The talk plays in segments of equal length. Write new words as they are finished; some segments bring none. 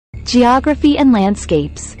Geography and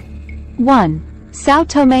landscapes. 1. São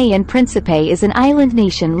Tomé and Príncipe is an island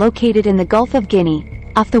nation located in the Gulf of Guinea,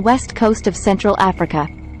 off the west coast of Central Africa.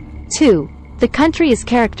 2. The country is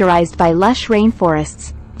characterized by lush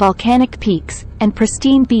rainforests, volcanic peaks, and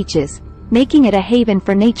pristine beaches, making it a haven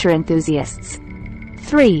for nature enthusiasts.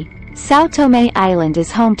 3. São Tomé Island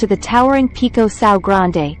is home to the towering Pico São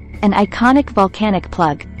Grande, an iconic volcanic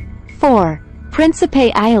plug. 4.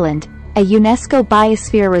 Príncipe Island, a UNESCO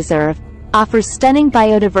Biosphere Reserve, offers stunning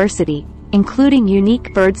biodiversity, including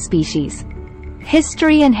unique bird species.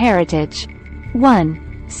 History and heritage.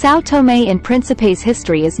 1. São Tomé and Príncipe's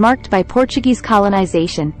history is marked by Portuguese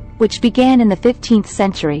colonization, which began in the 15th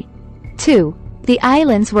century. 2. The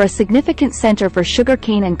islands were a significant center for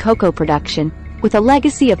sugarcane and cocoa production, with a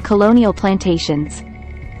legacy of colonial plantations.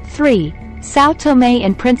 3. São Tomé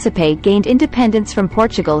and Príncipe gained independence from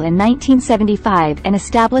Portugal in 1975 and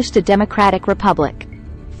established a democratic republic.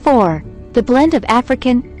 4. The blend of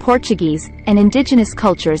African, Portuguese, and indigenous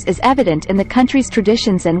cultures is evident in the country's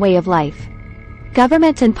traditions and way of life.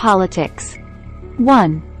 Government and politics.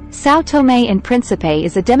 1. São Tomé and Príncipe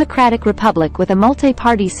is a democratic republic with a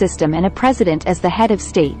multi-party system and a president as the head of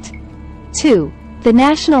state. 2. The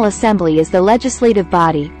National Assembly is the legislative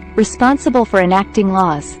body, responsible for enacting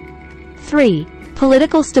laws. 3.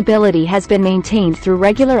 Political stability has been maintained through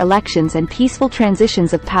regular elections and peaceful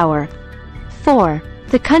transitions of power. 4.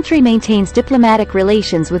 The country maintains diplomatic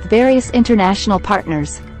relations with various international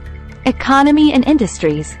partners. Economy and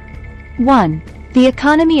industries. 1. The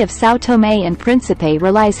economy of São Tomé and Príncipe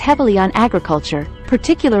relies heavily on agriculture,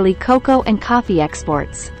 particularly cocoa and coffee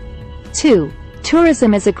exports. 2.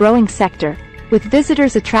 Tourism is a growing sector, with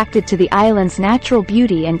visitors attracted to the island's natural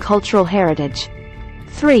beauty and cultural heritage.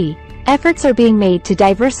 3. Efforts are being made to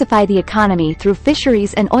diversify the economy through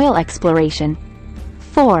fisheries and oil exploration.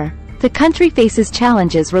 4. The country faces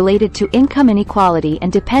challenges related to income inequality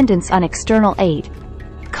and dependence on external aid.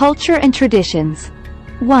 Culture and traditions.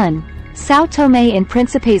 1. São Tomé and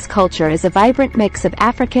Príncipe's culture is a vibrant mix of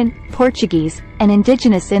African, Portuguese, and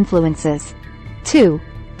indigenous influences. 2.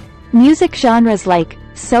 Music genres like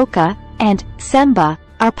soca and samba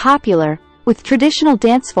are popular, with traditional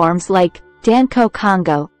dance forms like danco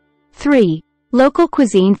Congo. 3. Local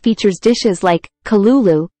cuisine features dishes like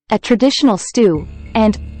kalulu, a traditional stew,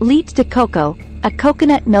 and leite de coco, a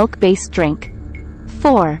coconut milk-based drink.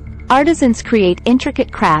 4. Artisans create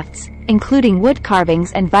intricate crafts, including wood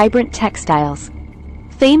carvings and vibrant textiles.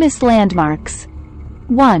 Famous landmarks.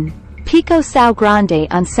 1. Pico São Grande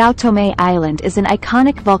on São Tomé Island is an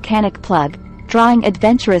iconic volcanic plug, drawing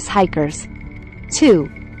adventurous hikers. 2.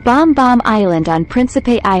 Bom Bom Island on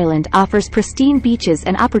Príncipe Island offers pristine beaches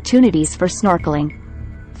and opportunities for snorkeling.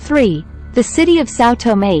 3. The city of São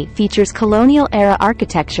Tomé features colonial-era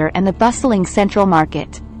architecture and the bustling central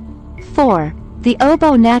market. 4. The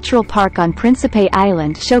Obo Natural Park on Príncipe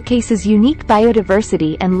Island showcases unique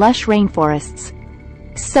biodiversity and lush rainforests.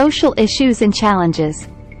 Social issues and challenges.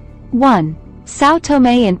 1. São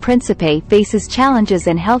Tomé and Príncipe faces challenges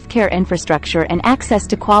in healthcare infrastructure and access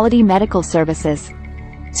to quality medical services.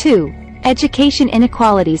 2. Education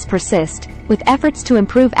inequalities persist, with efforts to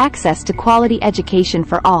improve access to quality education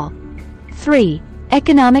for all. 3.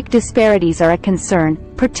 Economic disparities are a concern,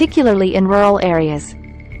 particularly in rural areas.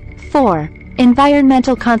 4.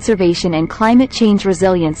 Environmental conservation and climate change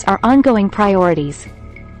resilience are ongoing priorities.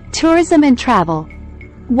 Tourism and travel.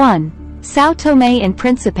 1. São Tomé and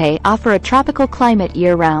Príncipe offer a tropical climate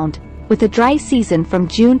year-round, with a dry season from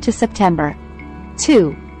June to September.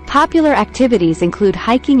 2. Popular activities include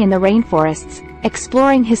hiking in the rainforests,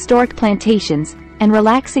 exploring historic plantations, and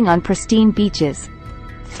relaxing on pristine beaches.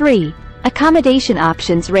 3. Accommodation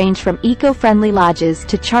options range from eco-friendly lodges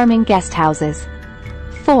to charming guest houses.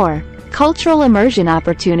 4. Cultural immersion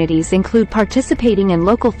opportunities include participating in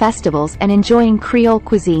local festivals and enjoying Creole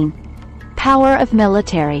cuisine. Power of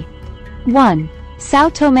military. 1.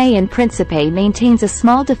 São Tomé and Príncipe maintains a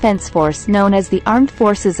small defense force known as the Armed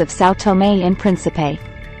Forces of São Tomé and Príncipe.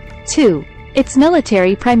 2. Its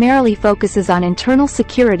military primarily focuses on internal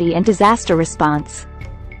security and disaster response.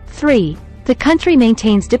 3. The country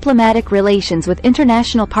maintains diplomatic relations with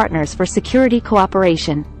international partners for security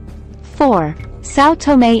cooperation. 4. São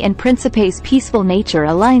Tomé and Príncipe's peaceful nature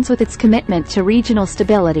aligns with its commitment to regional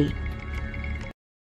stability.